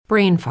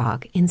brain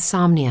fog,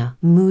 insomnia,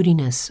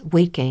 moodiness,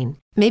 weight gain.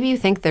 Maybe you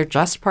think they're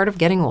just part of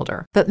getting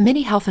older, but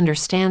MIDI Health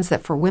understands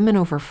that for women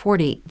over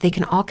 40, they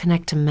can all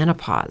connect to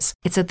menopause.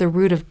 It's at the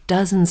root of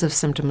dozens of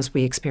symptoms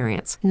we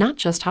experience, not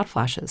just hot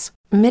flashes.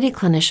 MIDI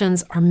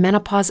clinicians are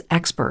menopause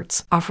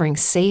experts, offering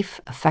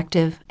safe,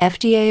 effective,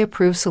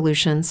 FDA-approved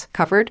solutions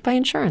covered by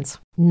insurance.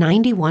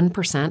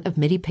 91% of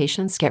MIDI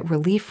patients get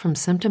relief from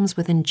symptoms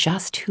within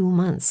just 2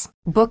 months.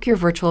 Book your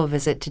virtual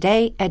visit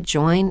today at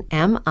joinmidi.com.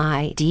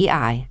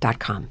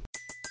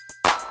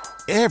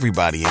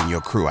 Everybody in your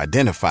crew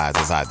identifies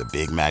as either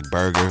Big Mac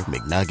Burger,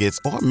 McNuggets,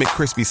 or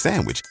McCrispy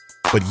Sandwich.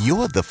 But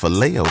you're the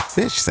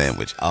Filet-O-Fish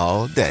Sandwich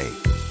all day.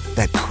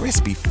 That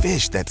crispy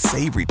fish, that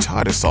savory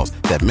tartar sauce,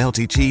 that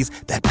melty cheese,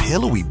 that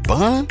pillowy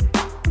bun.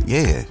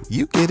 Yeah,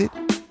 you get it.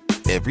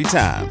 Every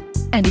time.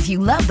 And if you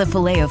love the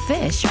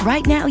Filet-O-Fish,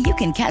 right now you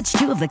can catch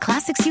 2 of the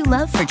classics you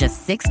love for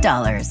just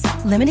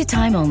 $6. Limited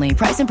time only.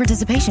 Price and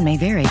participation may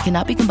vary.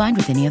 Cannot be combined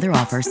with any other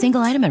offer.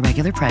 Single item at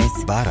regular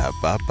price.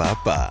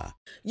 Ba-da-ba-ba-ba.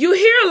 You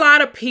hear a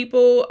lot of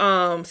people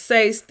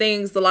say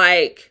things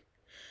like,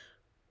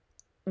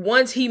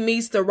 once he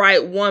meets the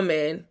right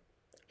woman,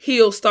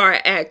 he'll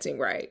start acting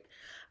right.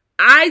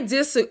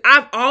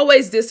 I've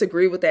always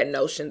disagreed with that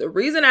notion. The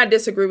reason I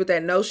disagree with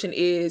that notion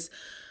is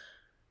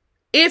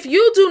if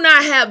you do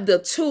not have the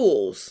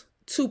tools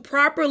to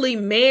properly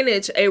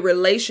manage a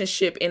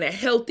relationship in a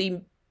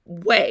healthy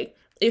way,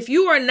 if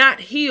you are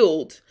not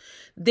healed,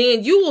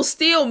 then you will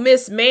still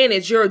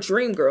mismanage your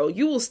dream girl.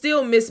 You will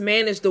still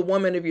mismanage the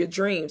woman of your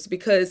dreams,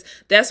 because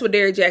that's what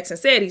Derrick Jaxn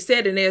said. He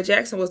said Danielle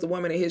Jackson was the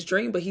woman of his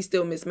dream, but he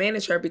still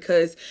mismanaged her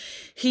because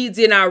he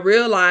did not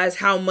realize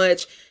how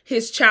much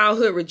his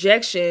childhood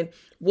rejection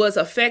was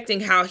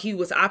affecting how he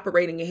was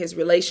operating in his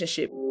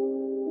relationship.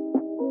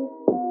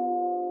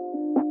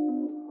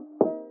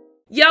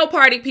 Yo,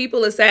 party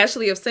people, it's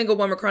Ashley of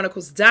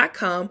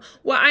SingleWomanChronicles.com,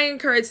 where I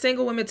encourage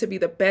single women to be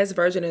the best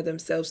version of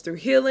themselves through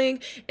healing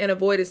and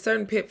avoiding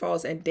certain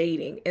pitfalls in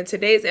dating. And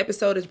today's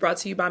episode is brought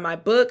to you by my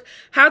book,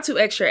 How to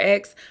Ex Your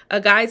Ex, a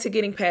guide to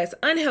getting past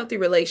unhealthy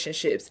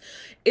relationships.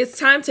 It's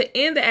time to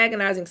end the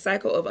agonizing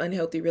cycle of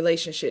unhealthy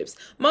relationships.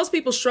 Most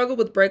people struggle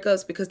with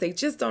breakups because they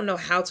just don't know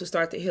how to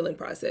start the healing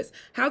process.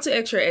 How to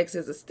Ex Your Ex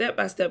is a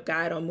step-by-step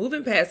guide on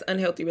moving past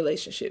unhealthy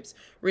relationships.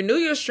 Renew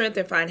your strength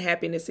and find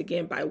happiness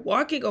again by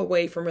walking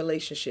away from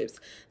relationships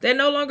that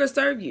no longer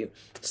serve you.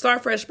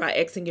 Start fresh by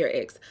exing your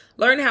ex.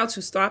 Learn how to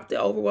stop the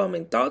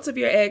overwhelming thoughts of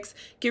your ex,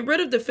 get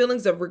rid of the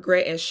feelings of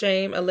regret and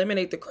shame,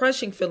 eliminate the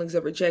crushing feelings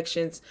of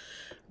rejection,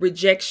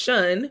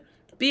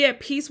 be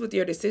at peace with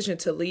your decision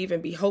to leave,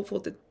 and be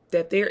hopeful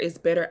that there is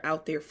better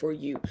out there for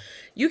you.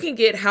 You can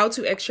get How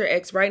to Ex Your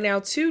Ex right now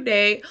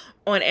today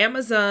on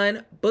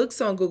Amazon, books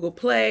on Google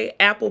Play,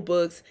 Apple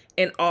Books,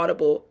 and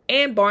Audible,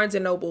 and Barnes &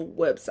 Noble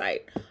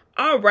website.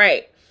 All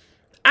right.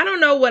 I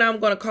don't know what I'm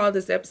going to call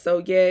this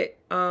episode yet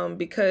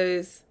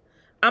because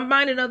I'm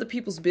minding other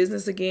people's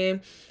business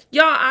again.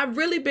 Y'all, I've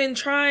really been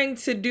trying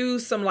to do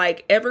some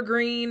like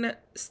evergreen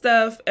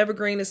stuff.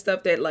 Evergreen is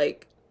stuff that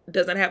like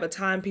doesn't have a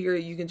time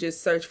period. You can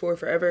just search for it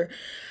forever.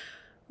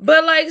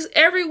 But like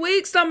every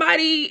week,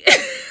 somebody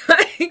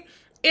like,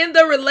 in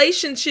the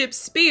relationship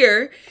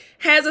sphere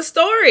has a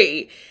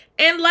story.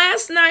 And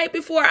last night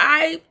before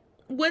I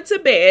went to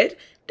bed,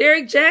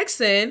 Derrick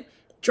Jaxn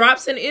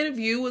drops an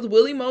interview with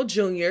Willie Moe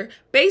Jr.,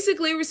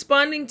 basically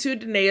responding to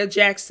Danae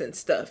Jackson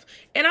stuff.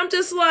 And I'm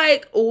just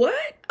like,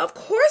 what? Of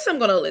course I'm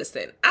going to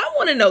listen. I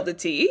want to know the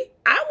tea.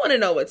 I want to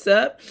know what's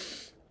up.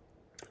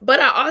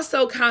 But I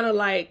also kind of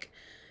like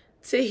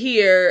to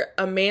hear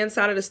a man's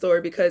side of the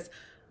story, because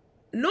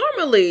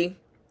normally,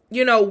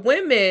 you know,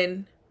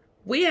 women,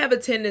 we have a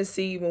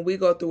tendency when we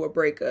go through a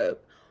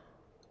breakup,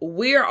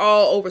 we're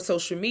all over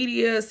social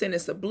media, sending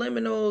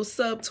subliminals,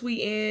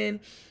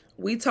 subtweeting.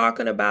 We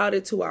talking about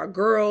it to our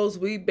girls.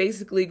 We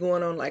basically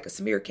going on like a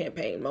smear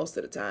campaign most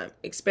of the time,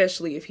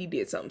 especially if he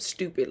did something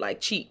stupid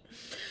like cheat.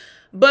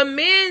 But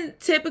men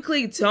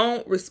typically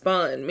don't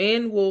respond.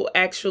 Men will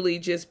actually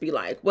just be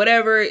like,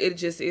 whatever, it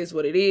just is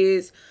what it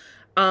is.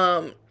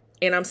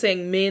 And I'm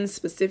saying men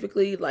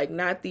specifically, like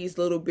not these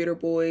little bitter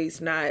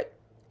boys, not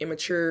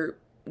immature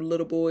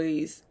little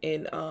boys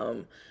in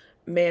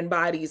man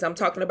bodies. I'm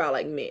talking about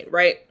like men,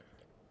 right?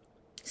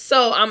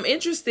 So I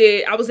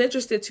was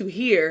interested to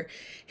hear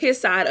his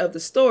side of the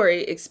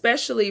story,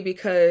 especially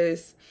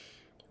because,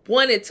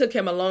 one, it took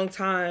him a long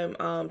time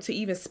to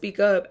even speak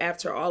up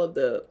after all of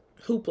the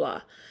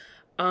hoopla.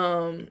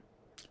 And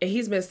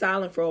he's been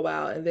silent for a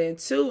while. And then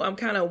two, I'm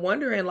kind of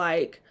wondering,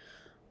 like,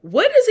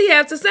 what does he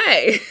have to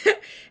say?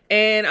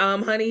 And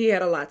honey, he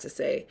had a lot to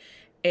say.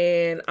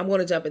 And I'm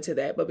going to jump into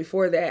that. But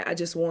before that, I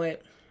just want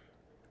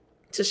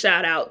to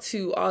shout out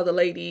to all the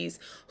ladies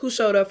who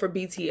showed up for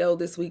BTL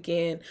this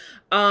weekend.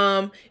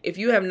 If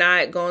you have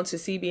not gone to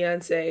see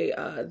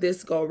Beyonce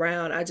this go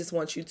round, I just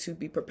want you to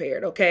be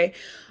prepared, okay?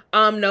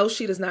 No,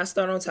 she does not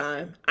start on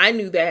time. I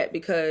knew that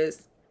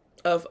because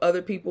of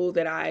other people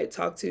that I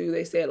talked to.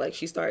 They said like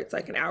she starts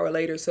like an hour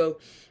later. So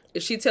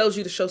if she tells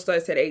you the show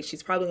starts at 8,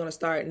 she's probably going to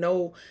start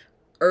no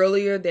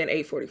earlier than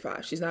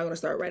 8:45. She's not going to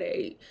start right at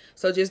 8.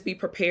 So just be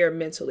prepared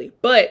mentally.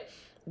 But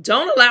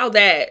don't allow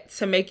that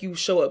to make you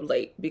show up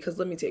late, because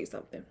let me tell you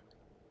something.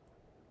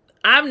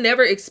 I've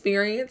never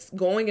experienced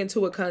going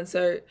into a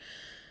concert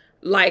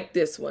like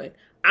this one.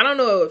 I don't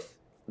know if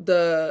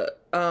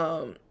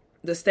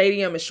the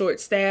stadium is short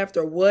staffed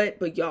or what,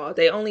 but y'all,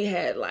 they only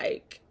had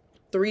like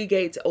 3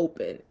 gates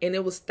open and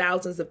it was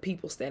thousands of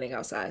people standing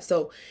outside.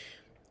 So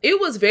it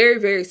was very,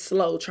 very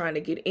slow trying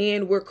to get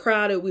in. We're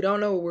crowded. We don't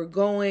know where we're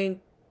going.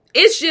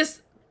 It's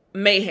just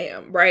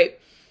mayhem, right?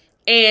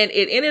 And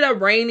it ended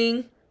up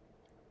raining.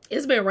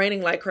 It's been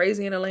raining like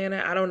crazy in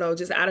Atlanta. I don't know,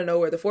 just out of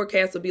nowhere. The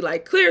forecast will be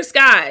like clear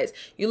skies.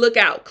 You look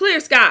out, clear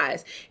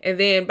skies. And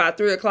then by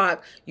 3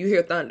 o'clock, you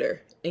hear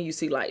thunder and you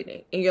see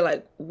lightning. And you're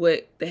like,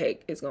 what the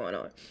heck is going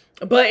on?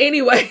 But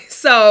anyway,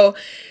 so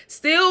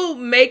still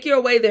make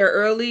your way there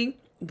early.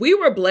 We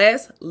were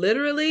blessed.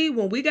 Literally,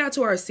 when we got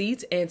to our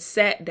seats and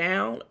sat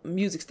down,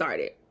 music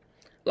started.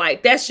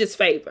 Like, that's just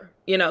favor.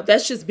 You know,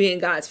 that's just being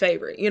God's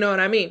favorite. You know what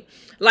I mean?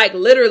 Like,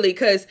 literally,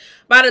 because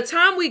by the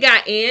time we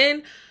got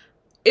in,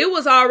 it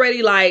was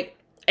already like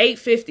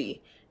 8:50.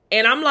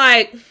 And I'm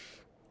like,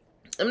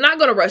 I'm not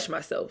going to rush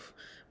myself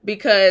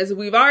because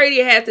we've already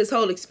had this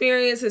whole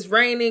experience. It's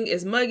raining.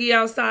 It's muggy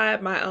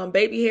outside. My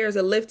baby hairs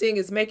are lifting.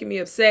 It's making me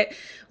upset.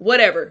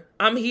 Whatever.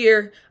 I'm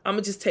here. I'm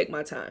going to just take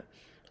my time.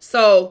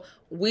 So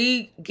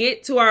we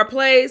get to our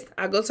place.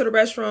 I go to the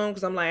restroom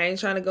because I'm like, I ain't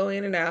trying to go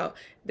in and out.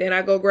 Then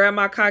I go grab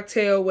my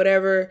cocktail,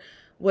 whatever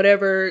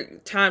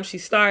time she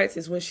starts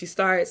is when she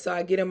starts. So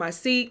I get in my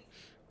seat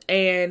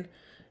and,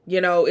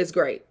 you know, it's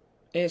great.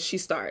 And she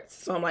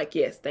starts. So I'm like,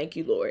 yes, thank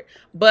you, Lord.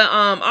 But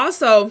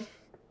also,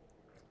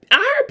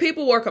 I heard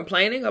people were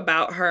complaining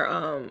about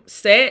her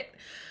set.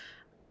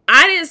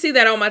 I didn't see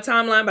that on my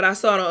timeline, but I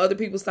saw it on other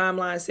people's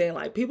timelines saying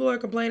like people are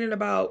complaining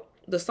about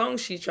the song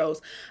she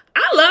chose.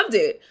 I loved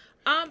it.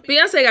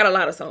 Beyonce got a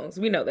lot of songs.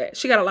 We know that.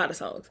 She got a lot of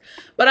songs.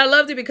 But I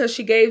loved it because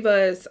she gave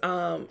us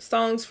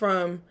songs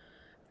from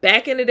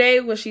back in the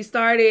day when she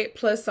started,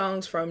 plus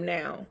songs from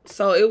now.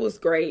 So it was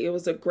great. It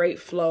was a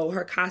great flow.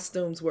 Her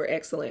costumes were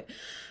excellent.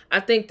 I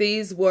think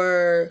these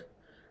were,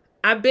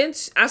 I've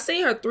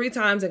seen her 3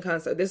 times in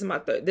concert. This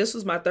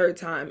was my 3rd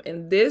time.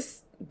 And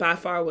this by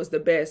far was the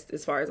best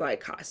as far as like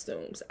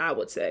costumes, I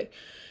would say.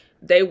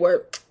 They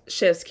were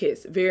chef's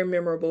kiss, very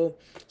memorable.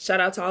 Shout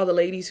out to all the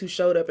ladies who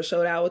showed up and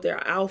showed out with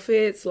their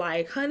outfits.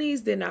 Like, honeys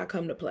did not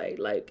come to play.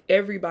 Like,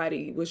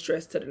 everybody was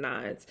dressed to the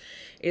nines.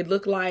 It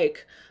looked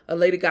like a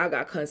Lady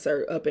Gaga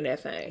concert up in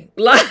that thing.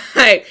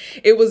 Like,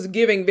 it was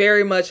giving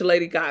very much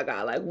Lady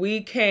Gaga. Like,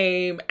 we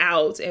came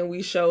out and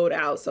we showed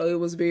out. So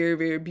it was very,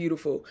 very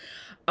beautiful.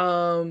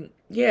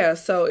 Yeah,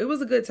 so it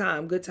was a good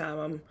time.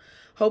 I'm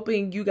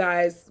hoping you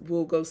guys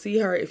will go see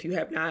her if you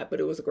have not, but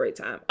it was a great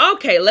time.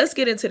 Okay, let's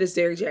get into this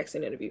Derrick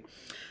Jaxn interview.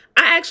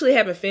 I actually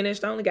haven't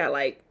finished. I only got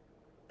like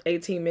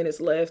 18 minutes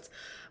left.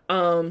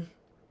 I'm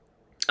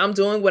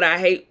doing what I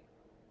hate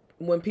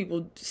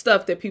when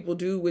stuff that people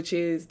do, which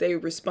is they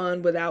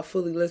respond without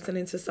fully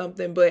listening to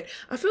something, but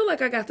I feel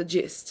like I got the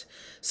gist.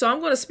 So I'm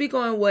going to speak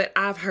on what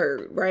I've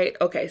heard, right?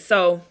 Okay,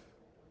 so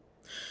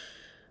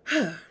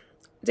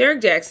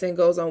Derrick Jaxn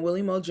goes on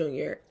Willie Mo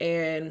Jr.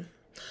 and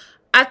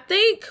I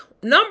think,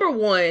 number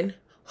one,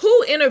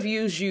 who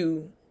interviews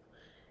you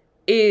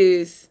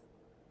is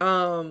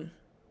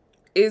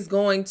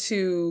going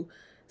to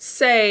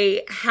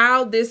say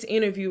how this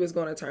interview is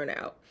going to turn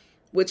out.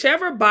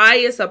 Whichever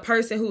bias a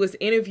person who is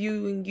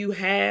interviewing you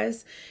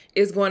has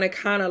is going to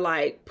kind of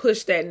like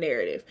push that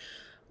narrative.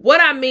 What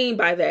I mean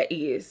by that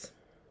is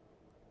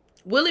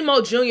Willie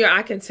Mo Jr.,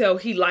 I can tell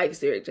he likes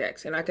Derrick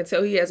Jaxn. I can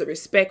tell he has a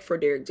respect for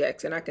Derrick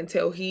Jaxn. I can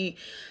tell he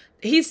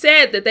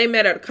said that they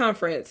met at a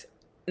conference,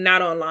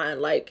 not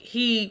online. Like,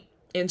 he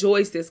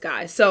enjoys this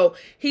guy. So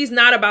he's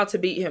not about to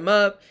beat him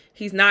up.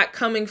 He's not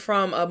coming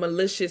from a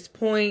malicious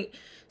point.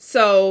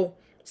 So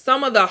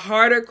some of the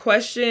harder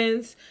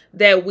questions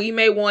that we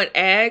may want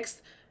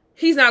asked,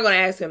 he's not going to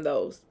ask him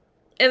those.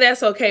 And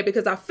that's okay,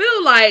 because I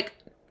feel like,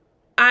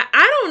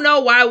 I don't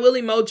know why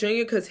Willie Mo Jr.,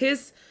 because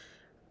his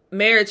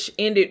marriage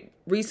ended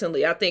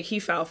recently. I think he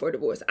filed for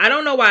divorce. I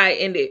don't know why it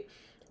ended,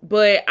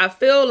 but I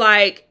feel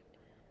like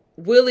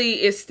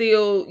Willie is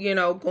still, you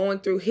know, going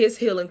through his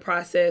healing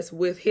process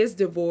with his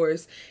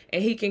divorce,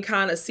 and he can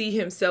kind of see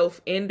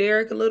himself in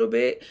Derrick a little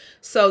bit.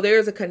 So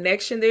there's a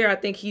connection there. I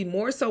think he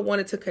more so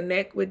wanted to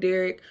connect with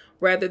Derrick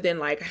rather than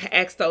like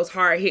ask those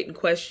hard hitting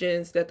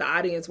questions that the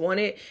audience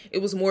wanted.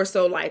 It was more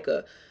so like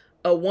a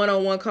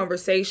one-on-one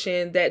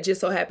conversation that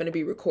just so happened to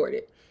be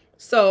recorded.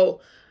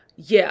 So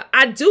yeah,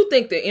 I do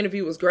think the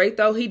interview was great,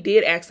 though. He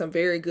did ask some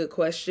very good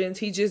questions.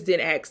 He just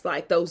didn't ask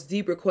like those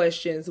deeper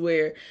questions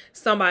where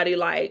somebody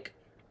like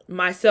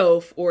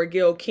myself or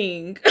Gayle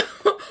King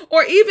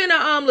or even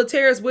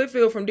Latarius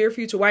Whitfield from Dear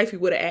Future Wifey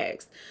would have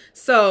asked.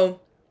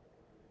 So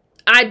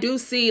I do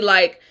see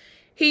like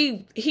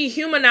he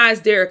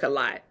humanized Derrick a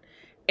lot.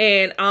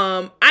 And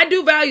I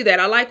do value that.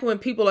 I like when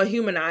people are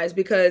humanized,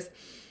 because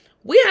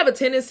we have a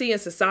tendency in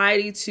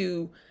society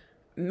to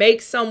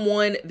make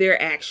someone their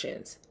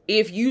actions.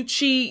 if you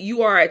cheat,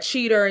 you are a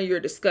cheater and you're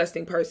a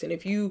disgusting person.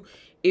 If you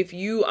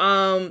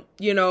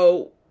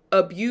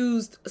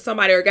abused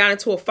somebody or got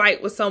into a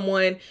fight with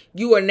someone,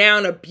 you are now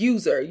an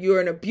abuser. You're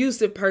an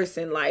abusive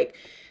person. Like,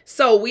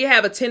 so we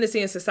have a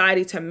tendency in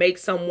society to make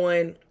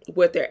someone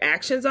what their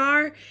actions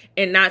are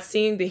and not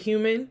seeing the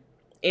human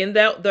in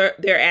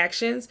their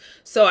actions.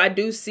 So I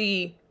do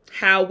see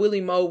how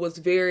Willie Moe was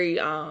very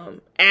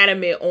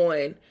adamant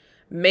on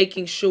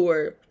making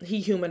sure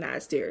he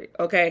humanized Derrick.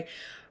 Okay.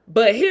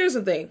 But here's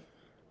the thing.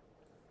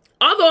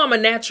 Although I'm a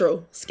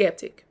natural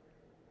skeptic,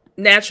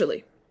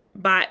 naturally,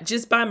 by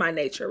my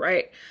nature,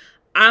 right?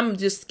 I'm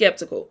just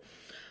skeptical.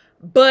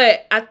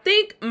 But I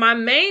think my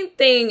main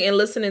thing in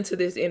listening to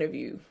this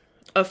interview,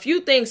 a few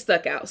things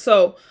stuck out.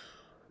 So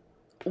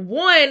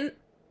one,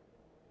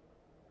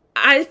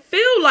 I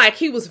feel like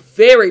he was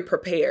very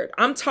prepared.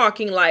 I'm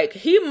talking like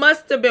he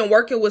must have been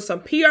working with some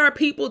PR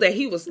people that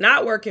he was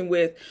not working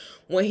with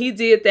when he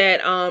did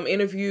that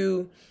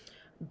interview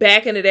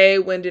back in the day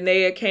when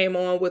Danae came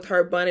on with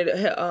her bonnet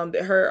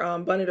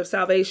of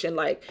salvation.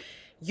 Like,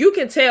 you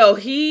can tell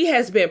he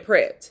has been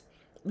prepped.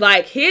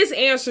 Like, his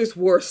answers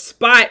were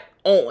spot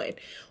on.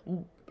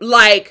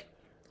 Like,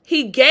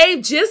 he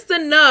gave just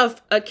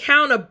enough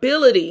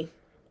accountability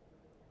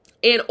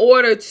in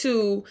order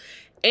to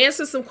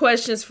answer some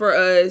questions for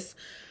us,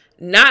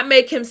 not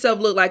make himself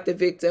look like the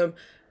victim,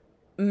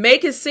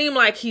 make it seem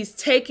like he's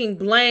taking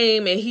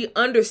blame and he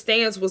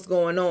understands what's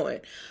going on.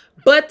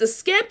 But the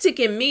skeptic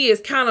in me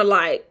is kind of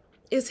like,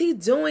 is he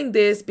doing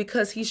this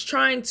because he's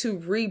trying to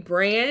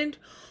rebrand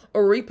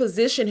or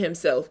reposition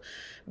himself?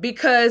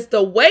 Because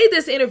the way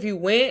this interview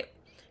went,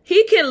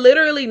 he can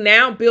literally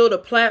now build a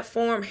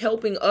platform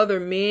helping other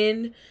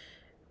men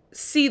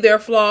see their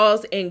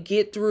flaws and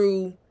get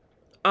through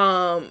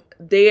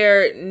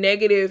their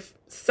negative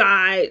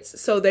sides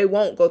so they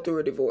won't go through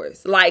a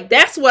divorce. Like,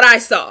 that's what I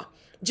saw.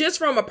 Just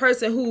from a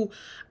person who,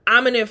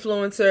 I'm an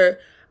influencer,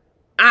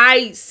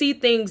 I see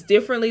things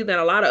differently than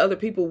a lot of other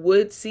people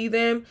would see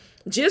them.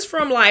 Just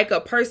from like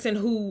a person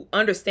who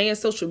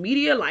understands social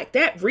media, like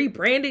that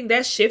rebranding,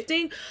 that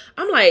shifting,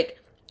 I'm like,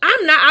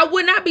 I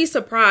would not be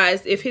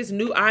surprised if his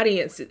new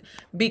audience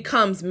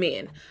becomes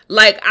men.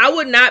 Like, I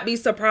would not be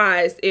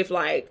surprised if,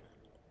 like,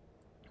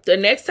 the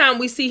next time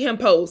we see him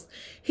post,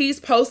 he's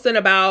posting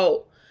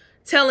about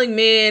telling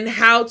men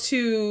how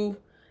to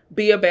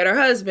be a better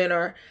husband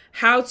or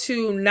how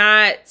to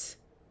not,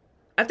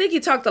 I think he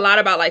talked a lot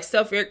about like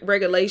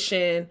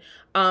self-regulation,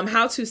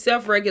 how to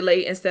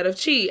self-regulate instead of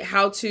cheat,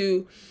 how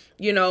to,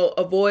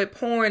 avoid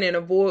porn and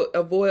avoid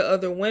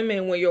other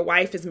women when your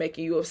wife is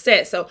making you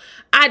upset. So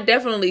I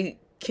definitely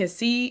can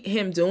see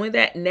him doing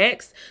that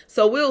next.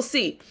 So we'll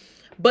see.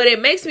 But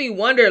it makes me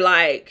wonder,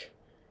 like,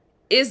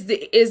 is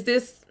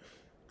this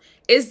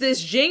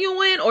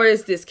genuine or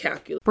is this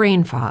calculated?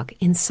 Brain fog,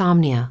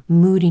 insomnia,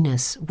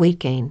 moodiness, weight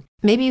gain.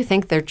 Maybe you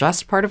think they're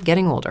just part of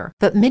getting older,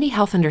 but MIDI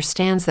Health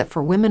understands that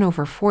for women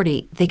over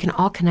 40, they can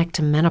all connect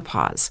to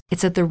menopause.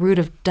 It's at the root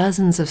of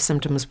dozens of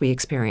symptoms we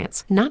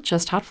experience, not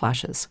just hot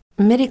flashes.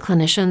 MIDI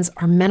clinicians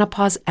are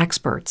menopause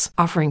experts,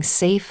 offering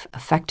safe,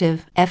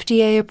 effective,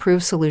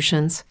 FDA-approved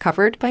solutions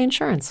covered by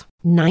insurance.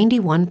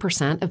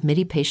 91% of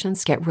MIDI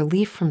patients get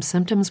relief from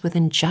symptoms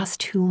within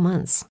just 2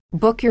 months.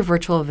 Book your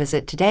virtual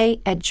visit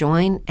today at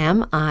joinmidi.com.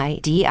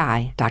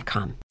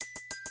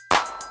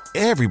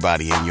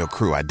 Everybody in your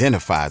crew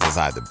identifies as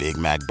either Big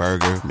Mac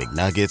Burger,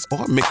 McNuggets,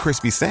 or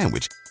McCrispy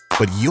Sandwich.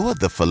 But you're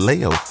the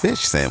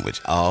Filet-O-Fish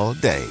Sandwich all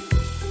day.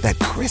 That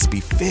crispy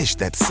fish,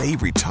 that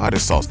savory tartar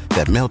sauce,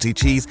 that melty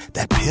cheese,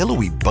 that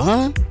pillowy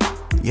bun.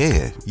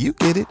 Yeah, you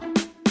get it.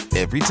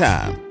 Every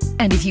time.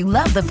 And if you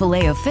love the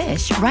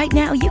Filet-O-Fish, right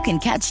now you can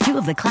catch two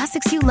of the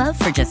classics you love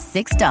for just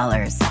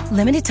 $6.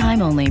 Limited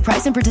time only.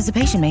 Price and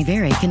participation may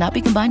vary. Cannot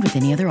be combined with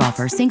any other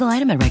offer. Single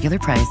item at regular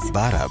price.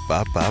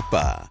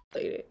 Ba-da-ba-ba-ba.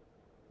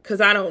 Because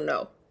I don't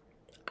know.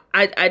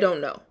 I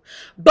don't know.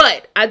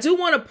 But I do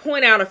want to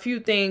point out a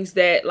few things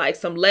that, like,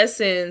 some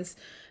lessons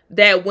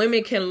that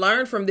women can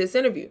learn from this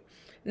interview.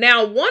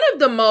 Now, one of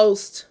the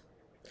most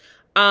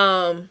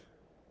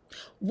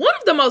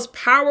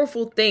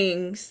powerful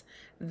things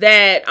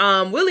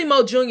that Willie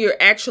Moe Jr.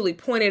 actually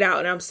pointed out,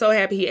 and I'm so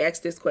happy he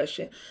asked this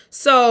question.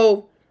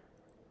 So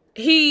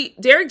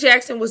Derrick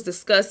Jaxn was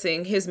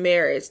discussing his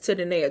marriage to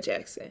Danae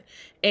Jackson,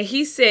 and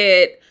he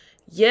said,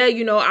 yeah,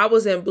 I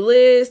was in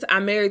bliss.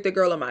 I married the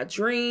girl of my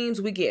dreams.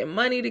 We getting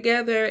money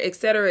together, et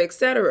cetera, et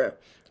cetera.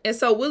 And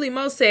so Willie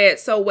Moe said,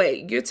 so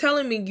wait, you're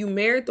telling me you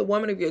married the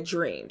woman of your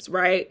dreams,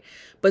 right?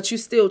 But you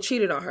still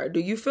cheated on her. Do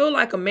you feel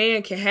like a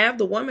man can have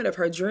the woman of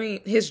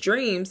his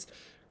dreams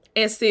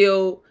and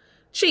still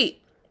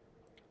cheat?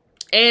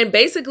 And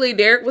basically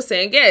Derrick was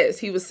saying yes.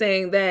 He was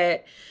saying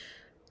that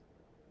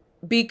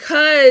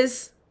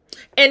because,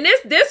 and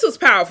this was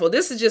powerful.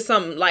 This is just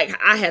something like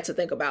I had to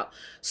think about.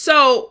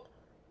 So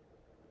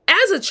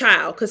as a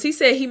child, because he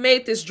said he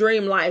made this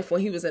dream life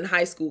when he was in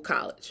high school,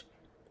 college.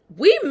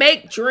 We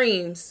make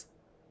dreams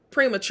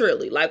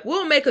prematurely. Like,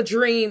 we'll make a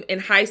dream in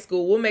high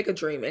school. We'll make a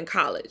dream in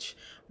college,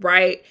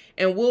 right?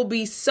 And we'll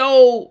be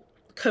so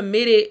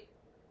committed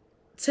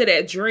to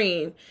that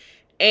dream.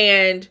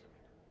 And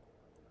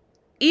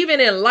even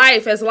in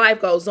life, as life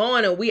goes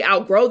on and we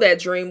outgrow that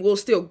dream, we'll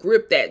still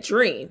grip that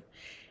dream,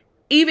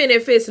 even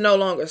if it's no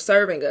longer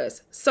serving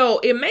us. So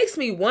it makes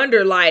me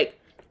wonder, like,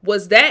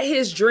 was that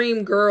his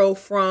dream girl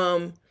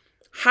from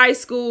high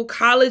school,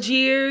 college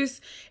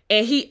years,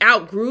 and he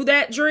outgrew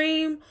that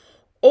dream?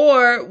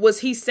 Or was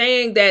he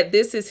saying that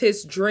this is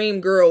his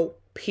dream girl,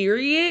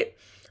 period,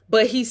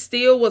 but he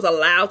still was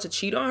allowed to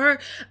cheat on her?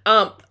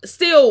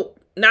 Still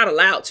not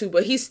allowed to,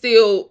 but he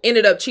still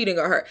ended up cheating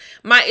on her.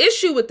 My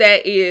issue with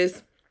that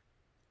is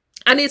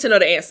I need to know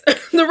the answer.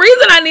 The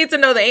reason I need to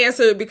know the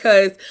answer is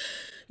because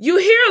you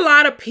hear a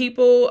lot of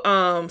people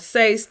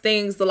say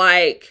things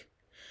like,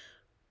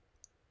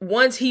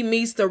 once he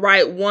meets the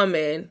right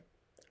woman,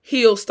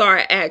 he'll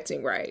start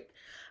acting right.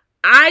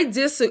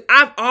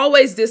 I've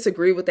always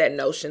disagreed with that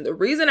notion. The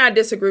reason I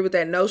disagree with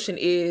that notion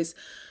is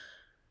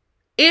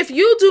if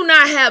you do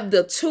not have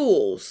the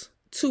tools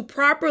to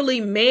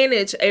properly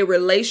manage a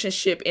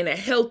relationship in a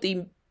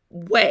healthy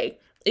way,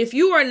 if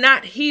you are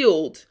not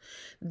healed,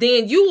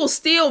 then you will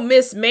still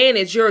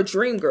mismanage your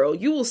dream girl.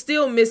 You will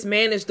still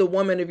mismanage the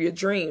woman of your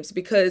dreams,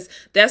 because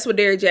that's what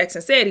Derrick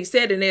Jaxn said. He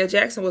said Derrick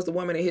Jaxn was the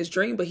woman in his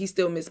dream, but he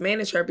still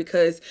mismanaged her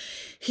because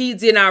he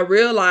did not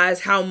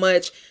realize how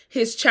much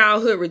his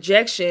childhood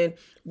rejection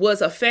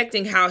was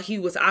affecting how he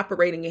was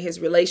operating in his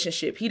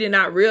relationship. He did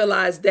not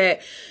realize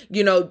that,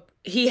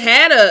 he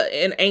had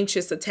an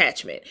anxious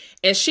attachment,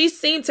 and she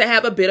seemed to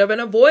have a bit of an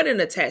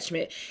avoidant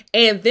attachment,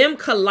 and them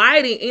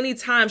colliding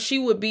anytime she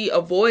would be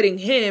avoiding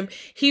him,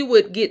 he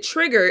would get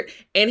triggered,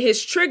 and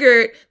his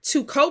triggered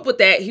to cope with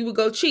that, he would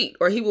go cheat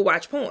or he would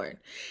watch porn.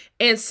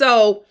 And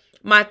so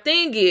my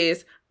thing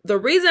is, the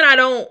reason I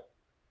don't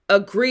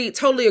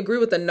totally agree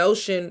with the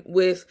notion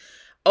with,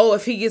 oh,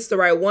 if he gets the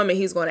right woman,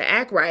 he's going to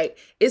act right,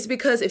 is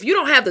because if you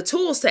don't have the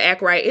tools to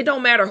act right, it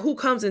don't matter who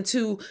comes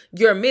into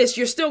your midst,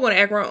 you're still going to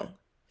act wrong.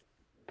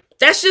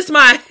 That's just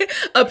my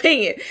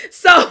opinion.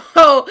 So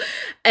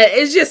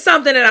it's just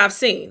something that I've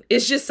seen.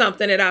 It's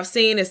something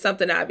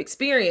that I've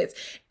experienced.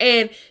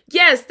 And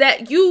yes,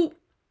 that you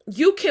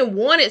can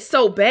want it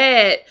so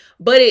bad,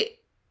 but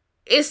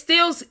it's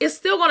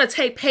still going to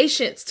take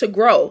patience to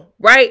grow,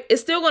 right?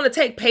 It's still going to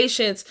take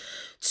patience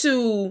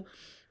to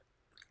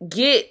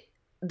get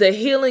the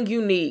healing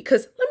you need.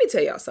 Because let me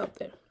tell y'all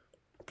something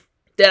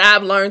that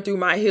I've learned through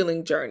my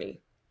healing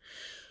journey.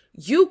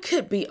 You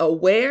could be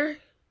aware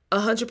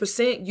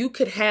 100%, you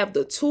could have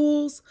the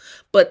tools,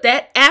 but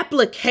that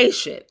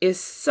application is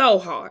so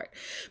hard,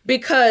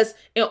 because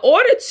in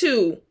order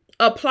to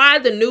apply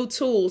the new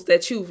tools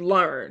that you've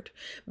learned,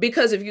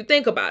 because if you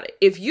think about it,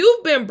 if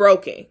you've been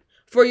broken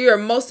for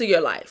most of your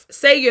life,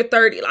 say you're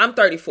 30, I'm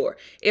 34.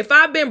 If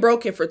I've been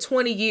broken for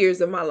 20 years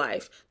of my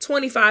life,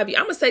 25 years,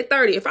 I'm going to say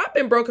 30. If I've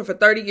been broken for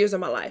 30 years of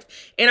my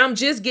life and I'm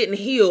just getting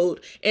healed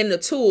in the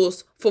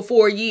tools for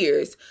 4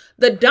 years,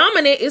 the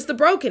dominant is the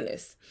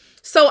brokenness.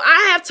 So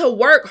I have to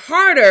work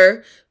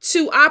harder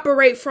to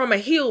operate from a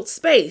healed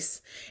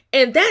space.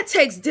 And that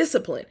takes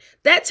discipline.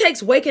 That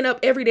takes waking up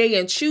every day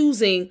and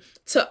choosing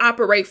to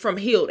operate from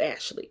healed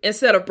Ashley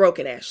instead of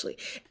broken Ashley.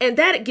 And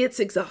that gets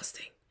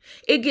exhausting.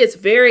 It gets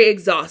very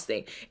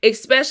exhausting,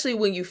 especially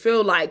when you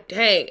feel like,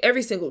 dang,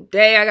 every single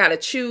day I got to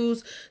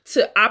choose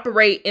to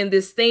operate in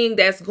this thing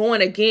that's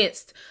going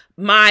against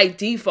my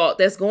default,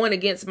 that's going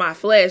against my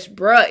flesh.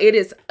 Bruh, it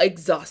is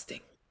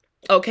exhausting.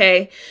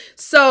 Okay.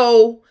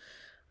 So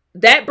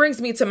that brings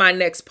me to my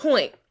next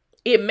point.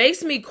 It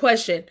makes me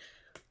question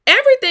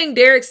everything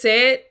Derrick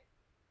said.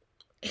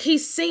 He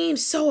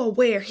seems so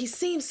aware. He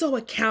seems so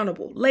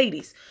accountable.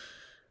 Ladies,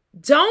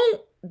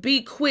 don't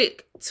be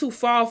quick to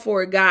fall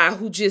for a guy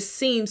who just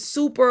seems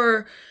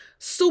super,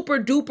 super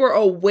duper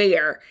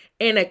aware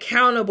and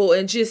accountable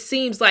and just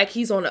seems like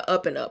he's on the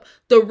up and up.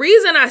 The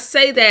reason I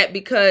say that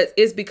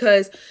is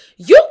because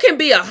you can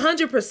be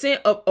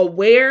 100%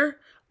 aware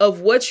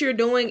of what you're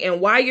doing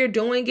and why you're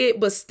doing it,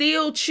 but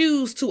still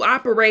choose to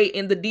operate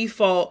in the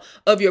default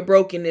of your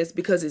brokenness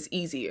because it's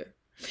easier.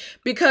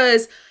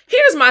 Because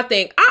here's my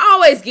thing.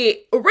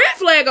 A red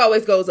flag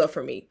always goes up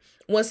for me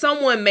when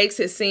someone makes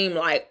it seem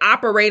like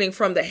operating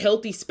from the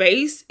healthy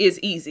space is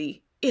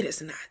easy. It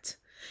is not.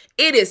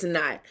 It is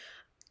not.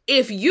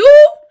 If you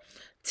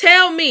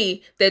tell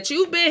me that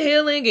you've been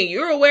healing and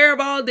you're aware of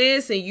all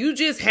this and you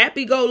just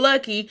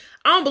happy-go-lucky,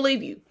 I don't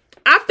believe you.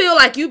 I feel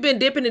like you've been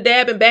dipping and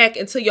dabbing back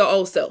into your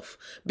old self,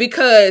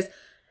 because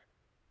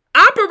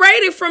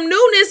operating from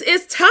newness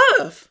is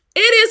tough. It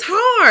is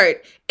hard.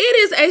 It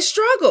is a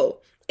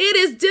struggle. It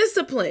is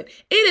discipline.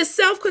 It is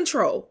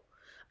self-control.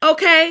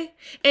 Okay?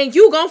 And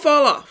you gonna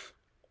fall off.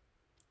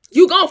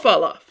 You gonna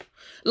fall off.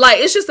 Like,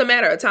 it's just a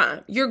matter of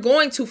time. You're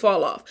going to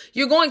fall off.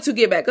 You're going to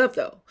get back up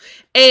though.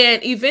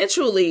 And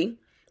eventually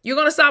you're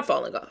going to stop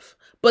falling off.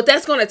 But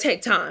that's going to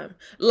take time.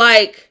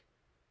 Like,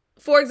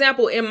 for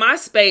example, in my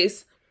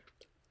space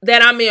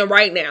that I'm in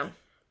right now,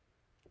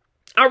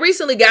 I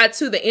recently got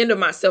to the end of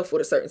myself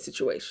with a certain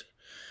situation.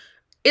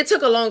 It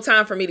took a long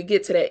time for me to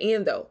get to that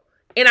end though.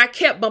 And I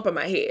kept bumping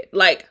my head.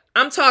 Like,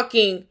 I'm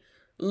talking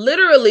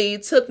literally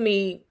took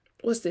me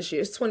what's this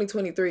year? It's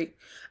 2023.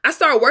 I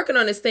started working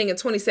on this thing in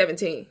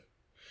 2017.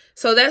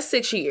 So that's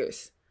 6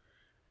 years.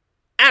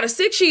 Out of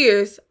 6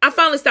 years, I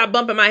finally stopped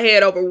bumping my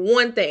head over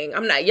one thing.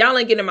 Y'all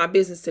ain't getting in my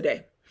business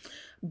today.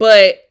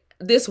 But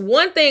this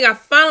one thing I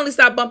finally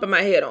stopped bumping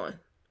my head on.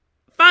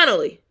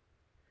 Finally.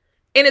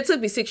 And it took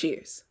me 6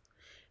 years.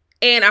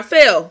 And I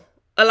fell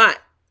a lot.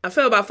 I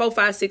fell about 4,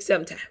 5, 6,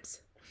 7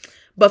 times.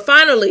 But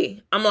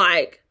finally, I'm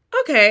like,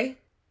 okay,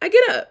 I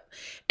get up.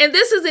 And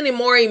this isn't a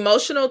more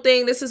emotional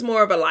thing. This is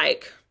more of a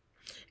like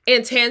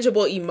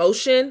intangible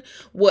emotion.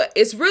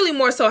 It's really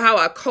more so how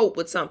I cope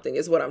with something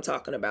is what I'm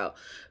talking about.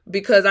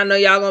 Because I know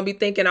y'all gonna be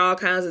thinking all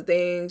kinds of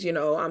things. You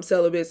know, I'm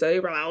celibate, so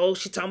they're like, oh,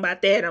 she's talking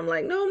about that. I'm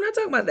like, no, I'm not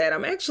talking about that.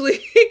 I'm actually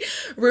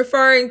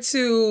referring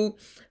to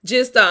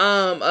just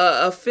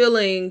a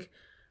feeling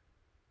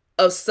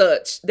of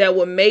such that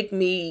would make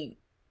me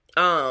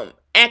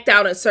act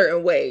out in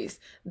certain ways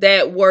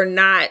that were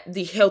not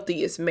the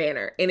healthiest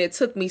manner. And it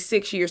took me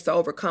 6 years to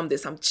overcome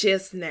this. I'm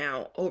just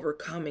now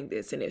overcoming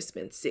this, and it's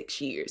been 6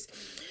 years.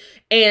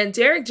 And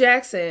Derrick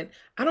Jaxn,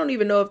 I don't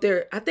even know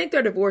if I think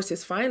their divorce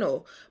is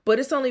final, but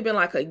it's only been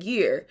like a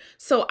year.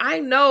 So I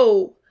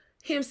know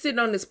him sitting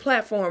on this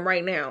platform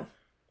right now.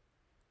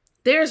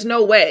 There's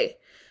no way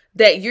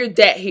that you're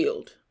that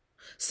healed.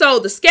 So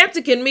the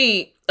skeptic in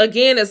me,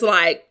 again, is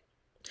like,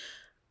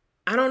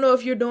 I don't know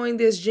if you're doing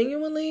this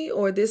genuinely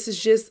or this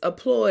is just a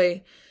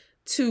ploy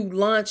to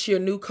launch your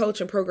new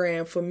coaching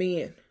program for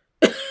men.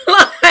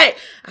 Like,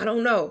 I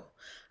don't know.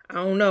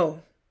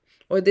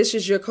 Or this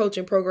is your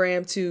coaching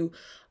program to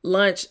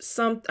launch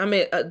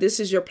this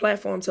is your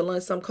platform to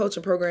launch some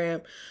coaching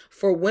program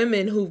for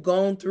women who've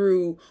gone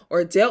through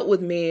or dealt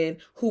with men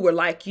who were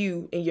like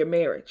you in your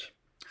marriage.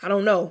 I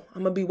don't know.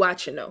 I'm going to be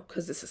watching though,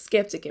 because it's a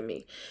skeptic in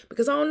me.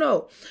 Because I don't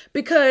know.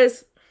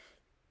 Because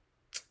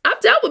I've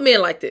dealt with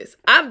men like this.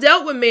 I've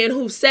dealt with men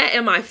who sat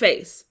in my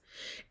face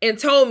and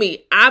told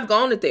me, I've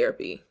gone to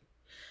therapy.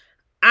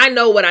 I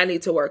know what I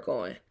need to work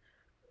on.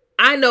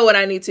 I know what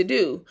I need to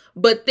do.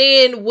 But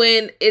then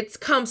when it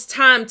comes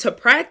time to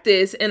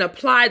practice and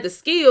apply the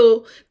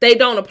skill, they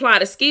don't apply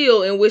the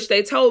skill in which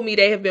they told me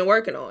they have been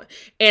working on.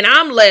 And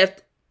I'm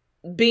left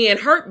being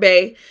hurt,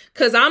 bae,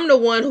 because I'm the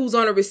one who's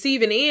on the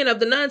receiving end of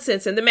the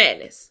nonsense and the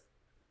madness.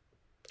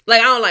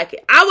 Like, I don't like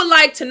it. I would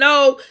like to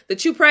know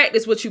that you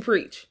practice what you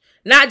preach,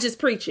 not just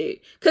preach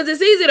it. Because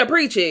it's easy to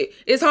preach it.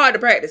 It's hard to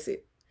practice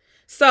it.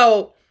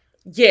 So,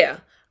 yeah.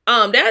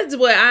 That's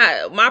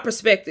what my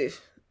perspective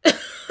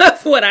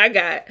of what I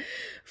got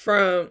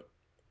from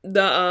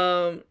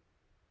the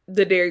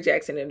Derrick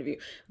Jaxn interview.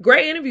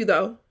 Great interview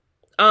though.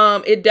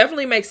 It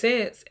definitely makes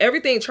sense.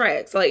 Everything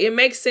tracks. Like, it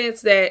makes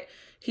sense that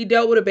he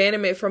dealt with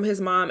abandonment from his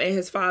mom and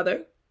his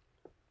father.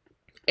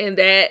 And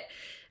that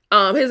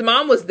his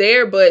mom was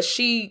there, but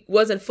she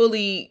wasn't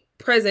fully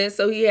present.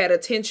 So he had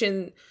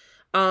attention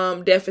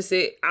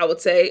deficit, I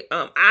would say.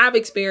 I've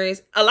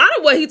experienced a lot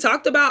of what he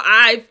talked about.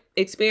 I've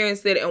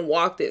experienced it and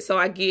walked it. So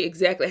I get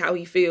exactly how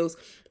he feels.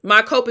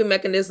 My coping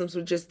mechanisms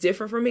were just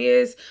different from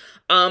his.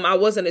 I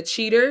wasn't a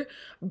cheater,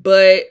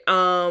 but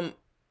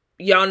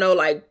y'all know,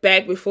 like,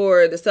 back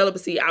before the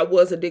celibacy, I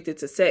was addicted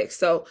to sex.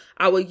 So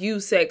I would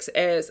use sex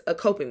as a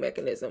coping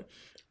mechanism.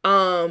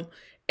 And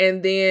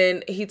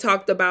then he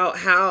talked about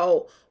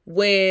how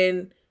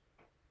when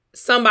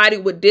Danae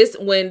would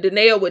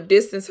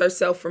distance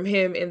herself from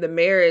him in the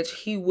marriage,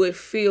 he would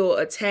feel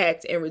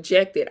attacked and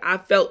rejected. I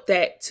felt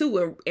that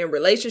too in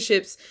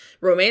relationships,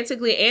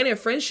 romantically and in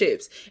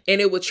friendships.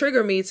 And it would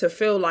trigger me to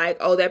feel like,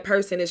 oh, that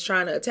person is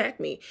trying to attack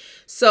me.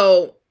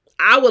 So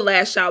I would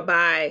lash out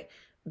by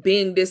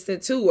being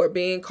distant too, or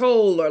being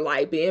cold, or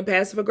like being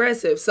passive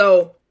aggressive.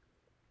 So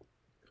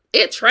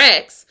it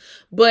tracks.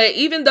 But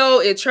even though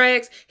it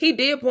tracks, he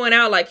did point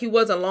out like he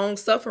wasn't long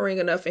suffering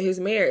enough in his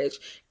marriage.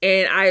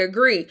 And I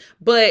agree.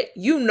 But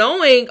you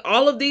knowing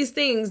all of these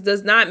things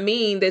does not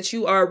mean that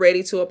you are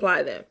ready to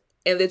apply them,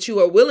 and that you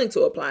are willing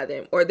to apply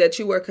them, or that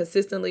you are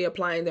consistently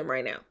applying them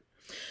right now.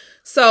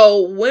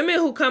 So women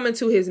who come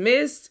into his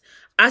midst,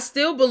 I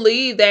still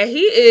believe that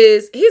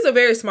he's a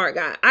very smart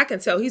guy. I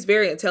can tell he's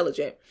very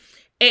intelligent.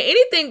 And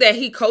anything that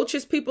he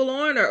coaches people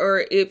on,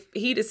 or if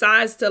he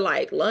decides to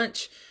like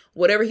launch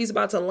whatever he's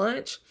about to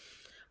launch,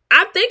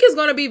 I think it's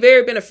going to be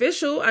very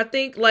beneficial. I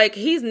think like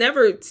he's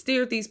never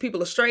steered these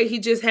people astray. He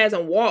just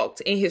hasn't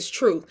walked in his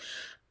truth.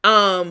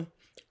 I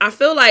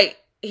feel like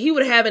he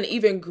would have an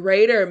even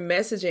greater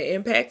message and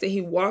impact if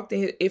he walked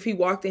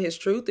in his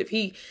truth. If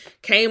he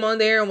came on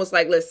there and was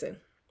like, listen,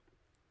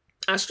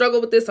 I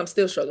struggle with this. I'm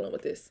still struggling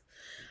with this.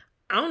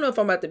 I don't know if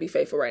I'm about to be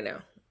faithful right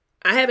now.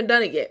 I haven't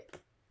done it yet,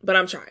 but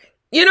I'm trying.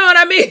 You know what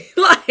I mean?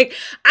 Like,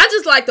 I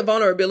just like the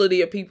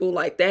vulnerability of people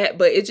like that,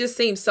 but it just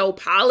seems so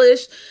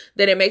polished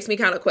that it makes me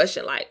kind of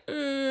question, like,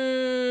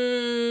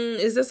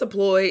 is this a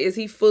ploy?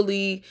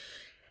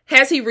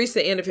 Has he reached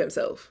the end of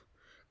himself?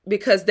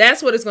 Because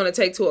that's what it's going to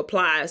take to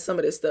apply some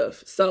of this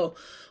stuff. So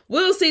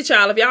we'll see,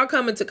 child. If y'all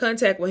come into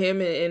contact with him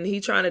and he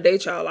trying to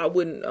date y'all, I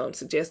wouldn't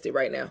suggest it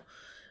right now,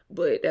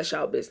 but that's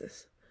y'all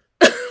business.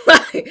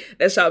 Like,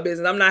 that's y'all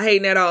business. I'm not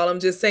hating at all. I'm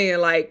just saying,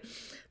 like,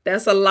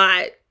 that's a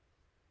lot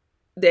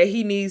that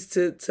he needs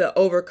to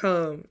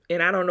overcome.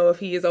 And I don't know if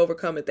he is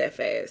overcome it that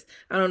fast.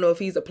 I don't know if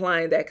he's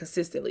applying that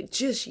consistently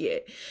just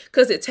yet,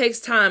 because it takes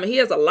time. And he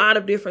has a lot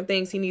of different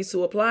things he needs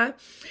to apply,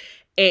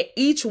 and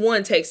each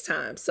one takes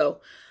time.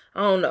 So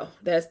I don't know.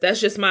 That's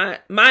just my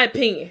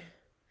opinion.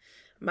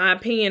 My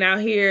opinion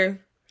out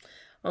here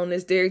on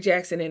this Derrick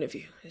Jaxn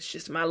interview. It's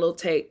just my little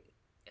take.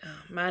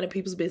 Minding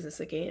people's business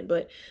again.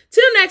 But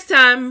till next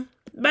time,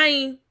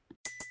 bye.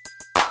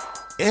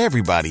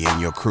 Everybody in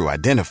your crew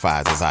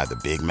identifies as either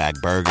Big Mac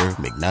Burger,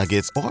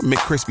 McNuggets, or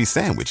McCrispy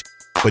Sandwich.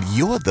 But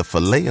you're the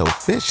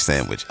Filet-O-Fish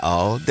Sandwich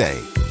all day.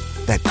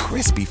 That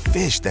crispy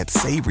fish, that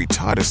savory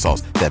tartar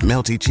sauce, that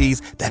melty cheese,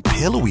 that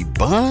pillowy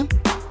bun.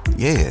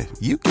 Yeah,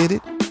 you get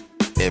it.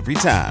 Every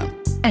time.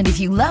 And if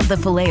you love the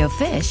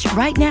Filet-O-Fish,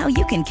 right now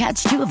you can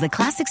catch 2 of the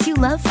classics you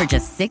love for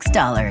just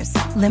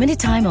 $6. Limited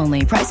time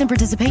only. Price and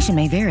participation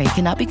may vary.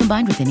 Cannot be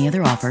combined with any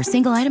other offer.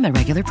 Single item at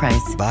regular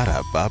price.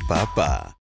 Ba-da-ba-ba-ba.